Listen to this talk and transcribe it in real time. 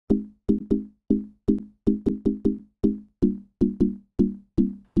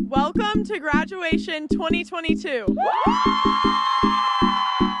Welcome to Graduation 2022.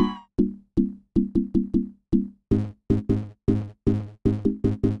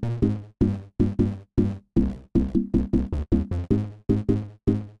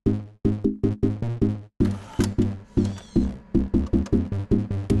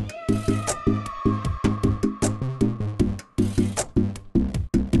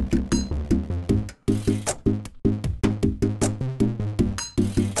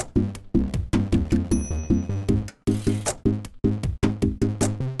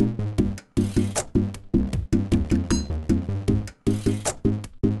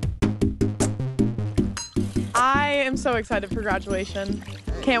 I am so excited for graduation.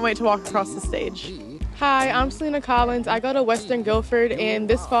 Can't wait to walk across the stage. Hi, I'm Selena Collins. I go to Western Guilford, and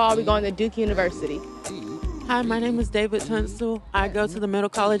this fall I'll be going to Duke University. Hi, my name is David Tunstall. I go to the Middle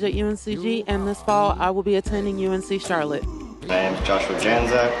College at UNCG, and this fall I will be attending UNC Charlotte. My name is Joshua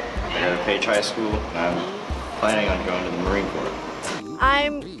Janzak. I go to Page High School, and I'm planning on going to the Marine Corps.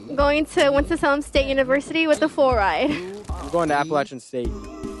 I'm going to Winston-Salem State University with the full ride. I'm going to Appalachian State.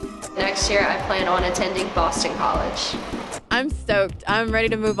 Next year, I plan on attending Boston College. I'm stoked. I'm ready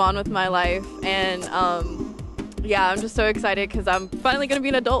to move on with my life, and yeah, I'm just so excited because I'm finally going to be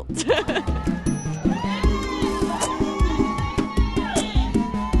an adult.